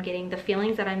vibe that I'm getting, the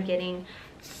feelings that I'm getting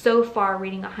so far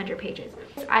reading 100 pages.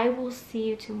 I will see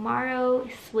you tomorrow.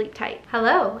 Sleep tight.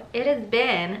 Hello, it has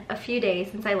been a few days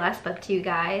since I last spoke to you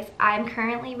guys. I'm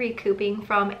currently recouping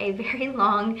from a very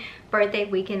long birthday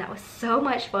weekend that was so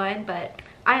much fun, but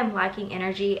I am lacking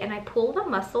energy, and I pulled a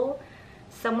muscle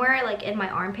somewhere like in my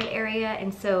armpit area,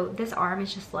 and so this arm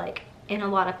is just like in a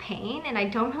lot of pain, and I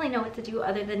don't really know what to do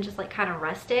other than just like kind of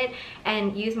rest it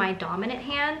and use my dominant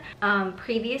hand.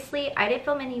 Previously I didn't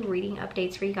film any reading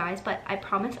updates for you guys, but I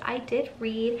promise I did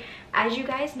read. As you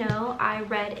guys know, I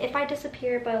read If I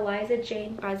Disappear by Eliza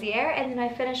Jane Brazier, and then I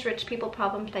finished Rich People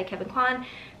Problems by Kevin Kwan.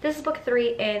 This is book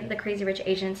 3 in the Crazy Rich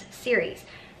Asians series.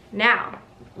 Now,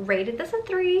 rated this a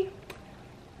 3,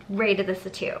 rated this a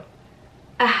 2.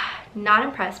 Not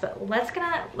impressed, but we're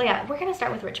gonna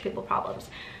start with Rich People Problems.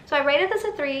 So I rated this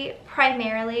a 3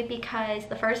 primarily because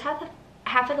the first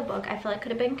half of the book I feel like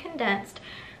could have been condensed.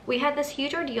 We had this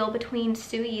huge ordeal between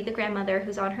Soo-yi, the grandmother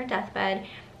who's on her deathbed,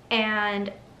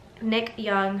 and Nick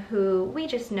Young, who we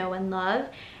just know and love,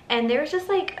 and there's just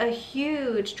like a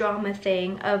huge drama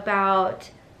thing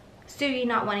about Soo-yi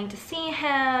not wanting to see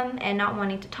him and not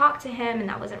wanting to talk to him, and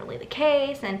that wasn't really the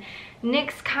case, and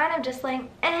Nick's kind of just like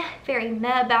very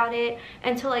meh about it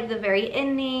until like the very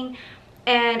ending.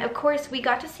 And of course we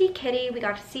got to see Kitty, we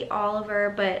got to see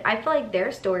Oliver, but I feel like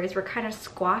their stories were kind of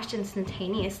squashed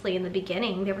instantaneously in the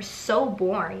beginning. They were so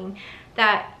boring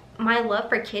that my love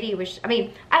for Kitty was, I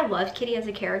mean, I loved Kitty as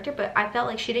a character, but I felt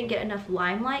like she didn't get enough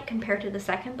limelight compared to the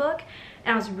second book,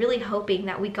 and I was really hoping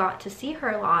that we got to see her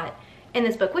a lot in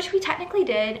this book, which we technically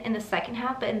did in the second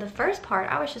half, but in the first part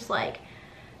I was just like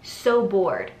so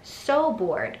bored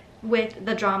with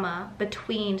the drama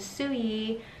between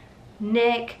Soo-yi,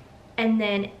 Nick, and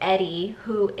then Eddie,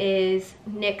 who is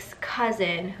Nick's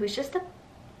cousin, who's just a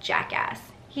jackass.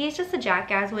 He's just a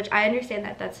jackass, which I understand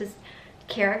that that's his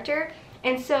character.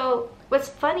 And so what's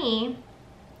funny,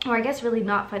 or I guess really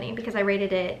not funny because I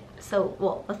rated it so,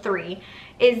 well, a 3,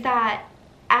 is that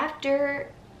after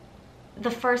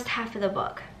the first half of the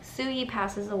book, Soo-yi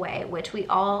passes away, which we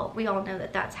all know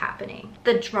that that's happening.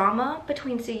 The drama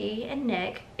between Soo-yi and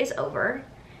Nick is over,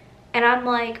 and I'm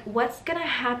like, what's gonna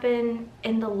happen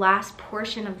in the last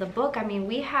portion of the book? I mean,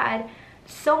 we had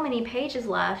so many pages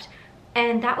left,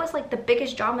 and that was like the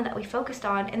biggest drama that we focused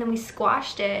on, and then we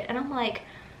squashed it, and I'm like,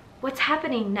 what's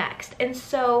happening next? And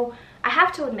so I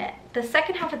have to admit, the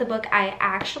second half of the book I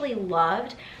actually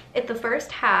loved. If the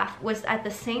first half was at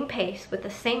the same pace with the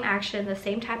same action, the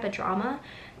same type of drama,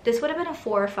 this would have been a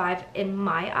 4 or 5 in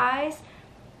my eyes.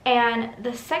 And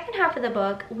the second half of the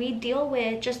book, we deal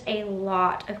with just a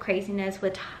lot of craziness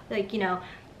with, like, you know,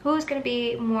 who's going to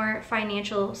be more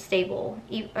financially stable.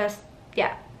 Who's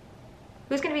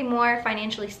going to be more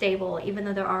financially stable even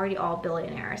though they're already all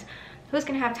billionaires? Who's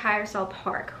gonna have Tyersall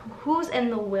Park? Who's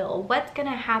in the will? What's gonna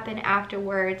happen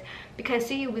afterwards? Because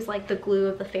Soo-yi was like the glue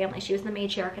of the family. She was the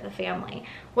matriarch of the family.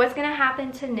 What's gonna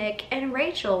happen to Nick and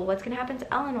Rachel? What's gonna happen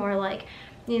to Eleanor? Like,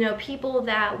 you know, people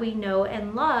that we know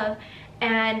and love.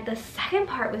 And the second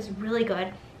part was really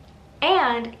good.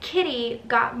 And Kitty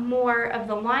got more of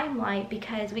the limelight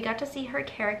because we got to see her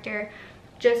character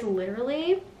just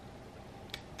literally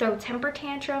throw temper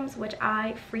tantrums, which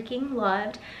I freaking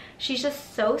loved. She's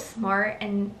just so smart,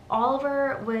 and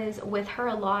Oliver was with her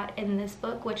a lot in this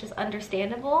book, which is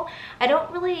understandable. I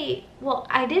didn't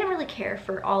really care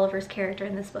for Oliver's character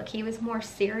in this book. He was more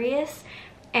serious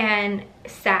and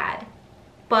sad,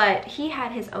 but he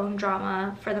had his own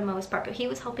drama for the most part. But he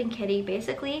was helping Kitty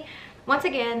basically, once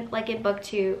again, like in book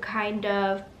 2, kind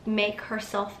of make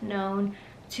herself known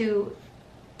to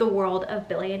the world of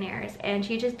billionaires, and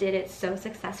she just did it so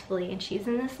successfully. And she's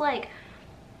in this like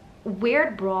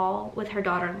weird brawl with her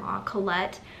daughter-in-law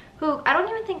Colette, who I don't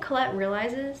even think Colette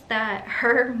realizes that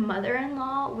her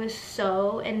mother-in-law was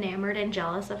so enamored and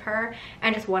jealous of her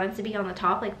and just wanted to be on the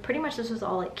top. Like, pretty much this was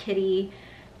all like Kitty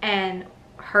and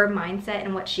her mindset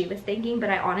and what she was thinking.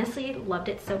 But I honestly loved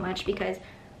it so much because,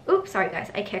 oops, sorry guys,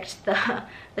 I kicked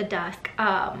the desk.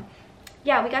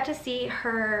 Yeah, we got to see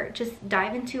her just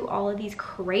dive into all of these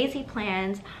crazy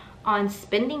plans on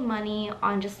spending money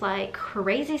on just like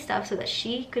crazy stuff so that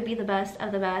she could be the best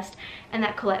of the best and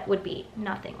that Colette would be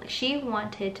nothing. Like, she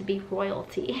wanted to be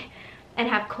royalty and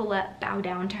have Colette bow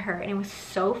down to her, and it was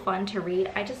so fun to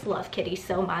read. I just love Kitty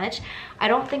so much. I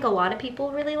don't think a lot of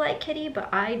people really like Kitty,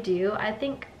 but I do. I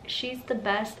think she's the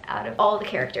best out of all the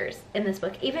characters in this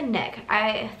book. Even Nick.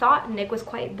 I thought Nick was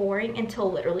quite boring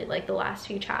until literally like the last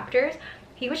few chapters.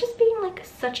 He was just being like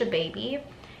such a baby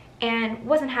and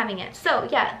wasn't having it. So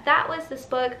yeah, that was this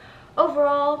book.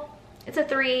 Overall, It's a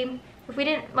 3. If we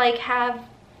didn't like have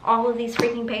all of these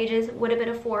freaking pages, it would have been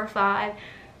a 4 or 5.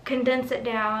 Condense it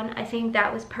down, I think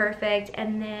that was perfect.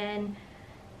 And then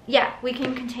yeah, we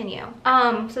can continue.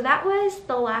 So that was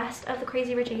the last of the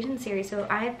Crazy Rich Asians series. So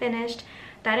I have finished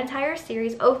that entire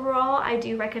series. Overall, I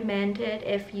do recommend it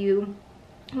if you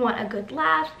want a good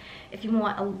laugh, if you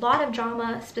want a lot of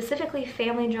drama, specifically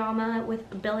family drama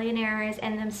with billionaires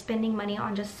and them spending money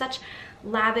on just such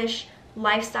lavish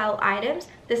lifestyle items.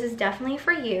 This is definitely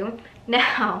for you.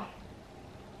 Now,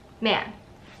 man,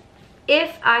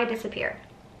 if I disappear,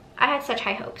 I had such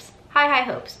high hopes, high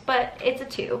hopes, but it's a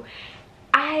 2.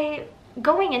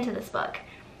 Going into this book,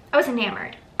 I was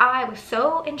enamored. I was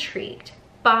so intrigued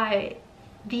by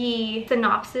the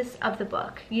synopsis of the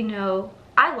book. You know,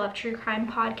 I love true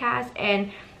crime podcasts,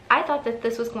 and I thought that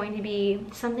this was going to be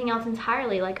something else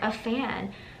entirely, like a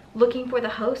fan looking for the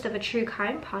host of a true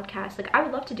crime podcast. Like, I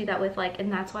would love to do that with, like,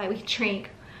 And That's Why We Drink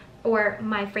or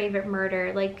My Favorite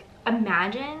Murder. Like,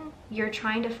 imagine you're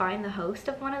trying to find the host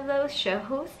of one of those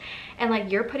shows and like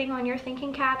you're putting on your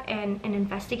thinking cap and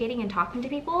investigating and talking to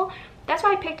people. That's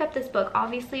why I picked up this book,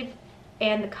 obviously.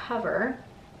 And the cover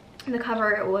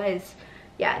was,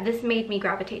 yeah, this made me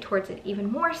gravitate towards it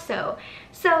even more so.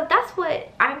 So that's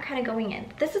what I'm kind of going in.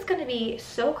 This is going to be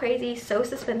so crazy, so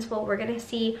suspenseful. We're going to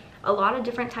see a lot of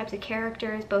different types of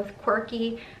characters, both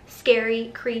quirky,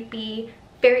 scary, creepy,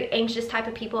 very anxious type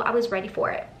of people. I was ready for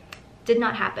it. Did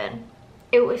not happen.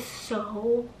 It was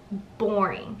so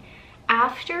boring.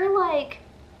 After like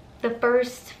the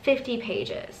first 50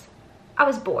 pages, I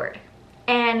was bored.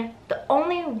 And the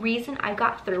only reason I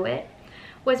got through it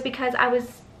was because I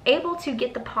was able to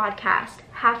get the podcast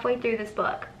halfway through this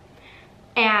book.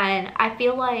 And I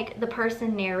feel like the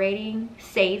person narrating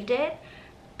saved it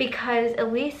because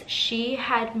at least she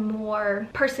had more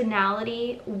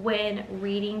personality when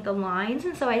reading the lines.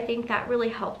 And so I think that really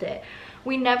helped it.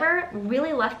 We never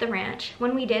really left the ranch.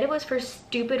 When we did, it was for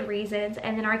stupid reasons.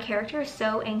 And then our character is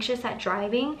so anxious at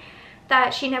driving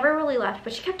that she never really left,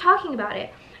 but she kept talking about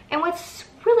it. And what's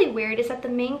really weird is that the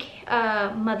main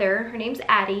mother, her name's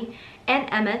Addie,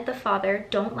 and Emmett, the father,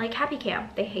 don't like Happy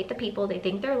Camp. They hate the people. They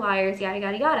think they're liars, yada,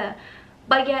 yada, yada.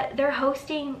 But yet they're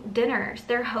hosting dinners.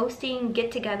 They're hosting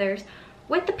get-togethers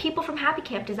with the people from Happy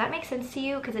Camp. Does that make sense to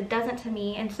you? Because it doesn't to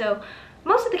me. And so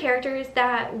most of the characters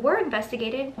that were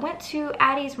investigated went to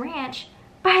Addie's ranch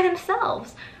by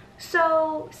themselves.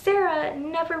 So Sarah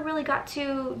never really got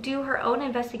to do her own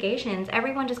investigations.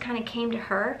 Everyone just kind of came to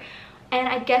her. And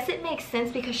I guess it makes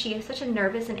sense because she is such a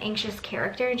nervous and anxious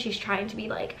character, and she's trying to be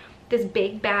like this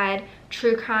big bad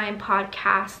true crime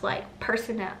podcast like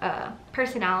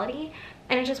personality,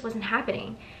 and it just wasn't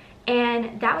happening.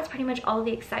 And that was pretty much all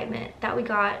the excitement that we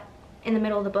got in the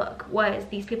middle of the book, was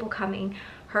these people coming,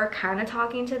 her kind of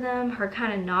talking to them, her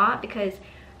kind of not, because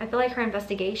I feel like her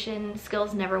investigation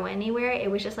skills never went anywhere.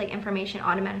 It was just like information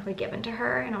automatically given to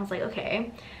her, and I was like,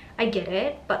 okay, I get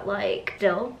it, but like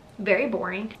still very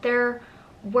boring. There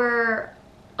were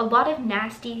a lot of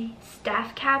nasty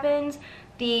staff cabins.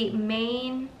 The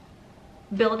main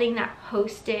building that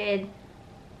hosted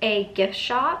a gift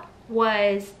shop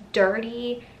was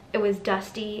dirty, it was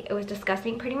dusty, it was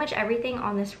disgusting. Pretty much everything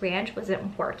on this ranch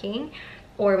wasn't working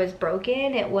or was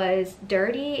broken. It was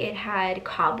dirty, it had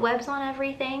cobwebs on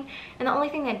everything, and the only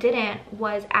thing that didn't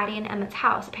was Addie and Emmett's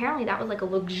house. Apparently that was like a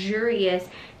luxurious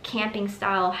camping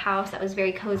style house that was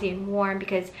very cozy and warm,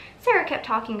 because Sarah kept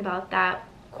talking about that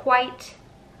quite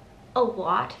a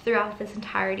lot throughout this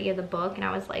entirety of the book, and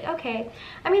I was like, okay,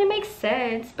 I mean, it makes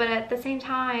sense, but at the same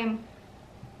time,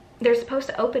 they're supposed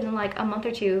to open in like a month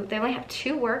or two. They only have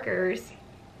 2 workers,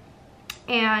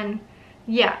 and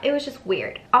yeah, it was just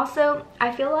weird. Also,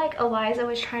 I feel like Eliza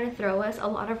was trying to throw us a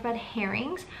lot of red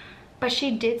herrings, but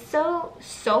she did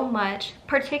so much,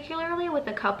 particularly with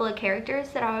a couple of characters,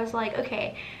 that I was like,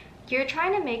 okay, you're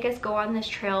trying to make us go on this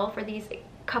trail for these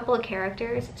couple of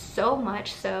characters so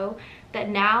much so that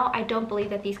now I don't believe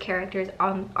that these characters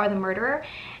are the murderer.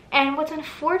 And what's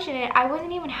unfortunate, I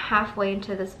wasn't even halfway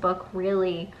into this book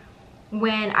really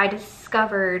when I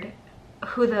discovered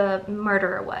who the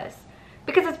murderer was,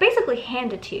 because it's basically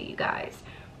handed to you guys.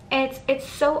 It's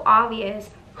so obvious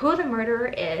who the murderer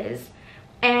is,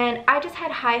 and I just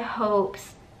had high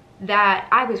hopes that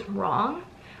I was wrong.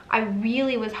 I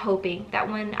really was hoping that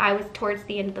when I was towards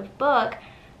the end of the book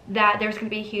that there was going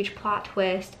to be a huge plot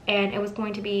twist and it was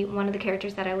going to be one of the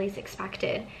characters that I least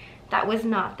expected. That was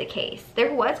not the case.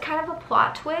 There was kind of a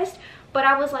plot twist, but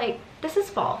I was like, this is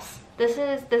false. This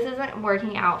isn't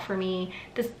working out for me.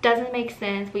 This doesn't make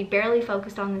sense. We barely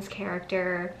focused on this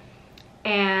character.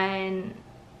 And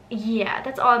yeah,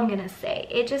 that's all I'm gonna say.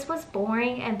 It just was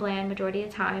boring and bland majority of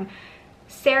the time.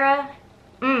 Sarah,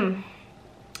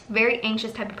 very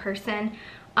anxious type of person.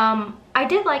 I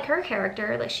did like her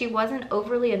character. Like, she wasn't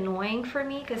overly annoying for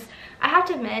me, because I have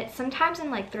to admit, sometimes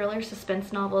in like thriller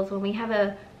suspense novels, when we have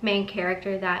a main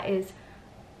character that is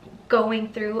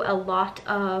going through a lot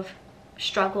of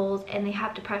struggles and they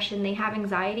have depression, they have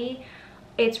anxiety,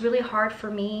 it's really hard for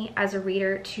me as a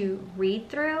reader to read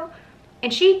through.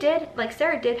 And she did, like,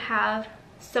 Sarah did have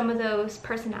some of those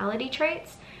personality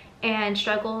traits and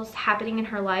struggles happening in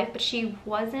her life, but she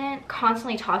wasn't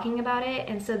constantly talking about it,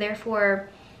 and so therefore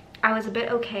I was a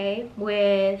bit okay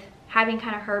with having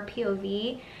kind of her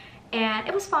POV, and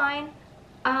it was fine.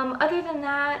 Other than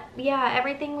that, yeah,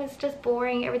 everything was just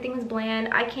boring, everything was bland.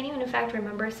 I can't even in fact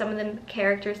remember some of the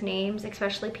characters' names,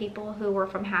 especially people who were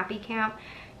from Happy Camp.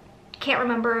 Can't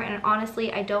remember, and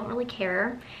honestly I don't really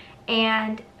care.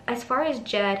 And as far as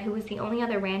Jed, who was the only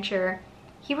other rancher,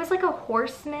 he was like a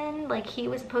horseman. Like, he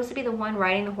was supposed to be the one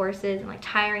riding the horses and like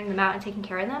tiring them out and taking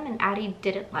care of them, and Addie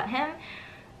didn't let him.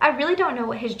 I really don't know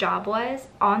what his job was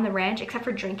on the ranch except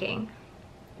for drinking.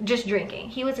 Just drinking.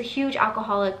 He was a huge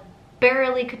alcoholic,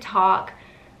 barely could talk,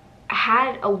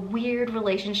 had a weird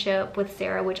relationship with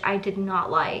Sarah, which I did not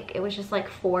like. It was just like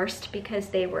forced because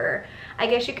they were, I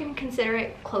guess you can consider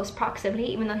it close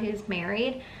proximity, even though he was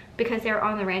married, because they were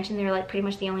on the ranch and they're like pretty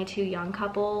much the only two young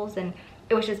couples, and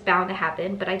it was just bound to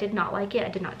happen. But I did not like it, I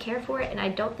did not care for it, and I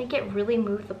don't think it really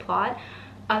moved the plot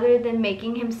other than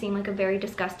making him seem like a very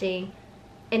disgusting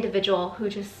individual who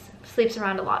just sleeps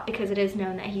around a lot, because it is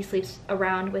known that he sleeps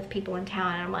around with people in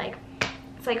town, and I'm like,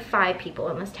 it's like 5 people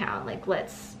in this town. Like,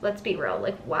 let's be real.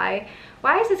 Like, why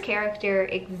is this character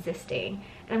existing?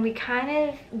 And we kind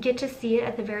of get to see it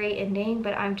at the very ending,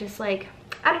 but I'm just like,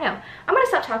 I don't know. I'm gonna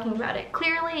stop talking about it.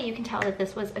 Clearly you can tell that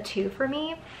this was a 2 for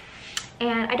me,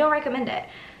 and I don't recommend it.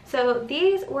 So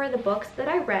these were the books that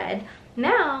I read.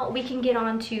 Now we can get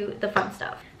on to the fun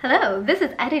stuff. Hello, this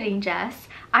is Editing Jess.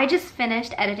 I just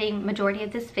finished editing majority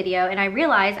of this video, and I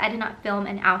realized I did not film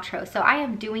an outro, so I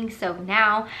am doing so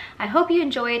now. I hope you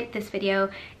enjoyed this video.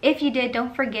 If you did,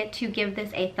 don't forget to give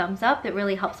this a thumbs up. It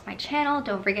really helps my channel.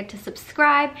 Don't forget to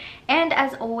subscribe, and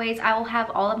as always, I will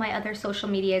have all of my other social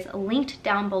medias linked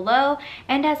down below,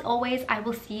 and as always, I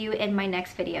will see you in my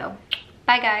next video.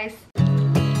 Bye guys.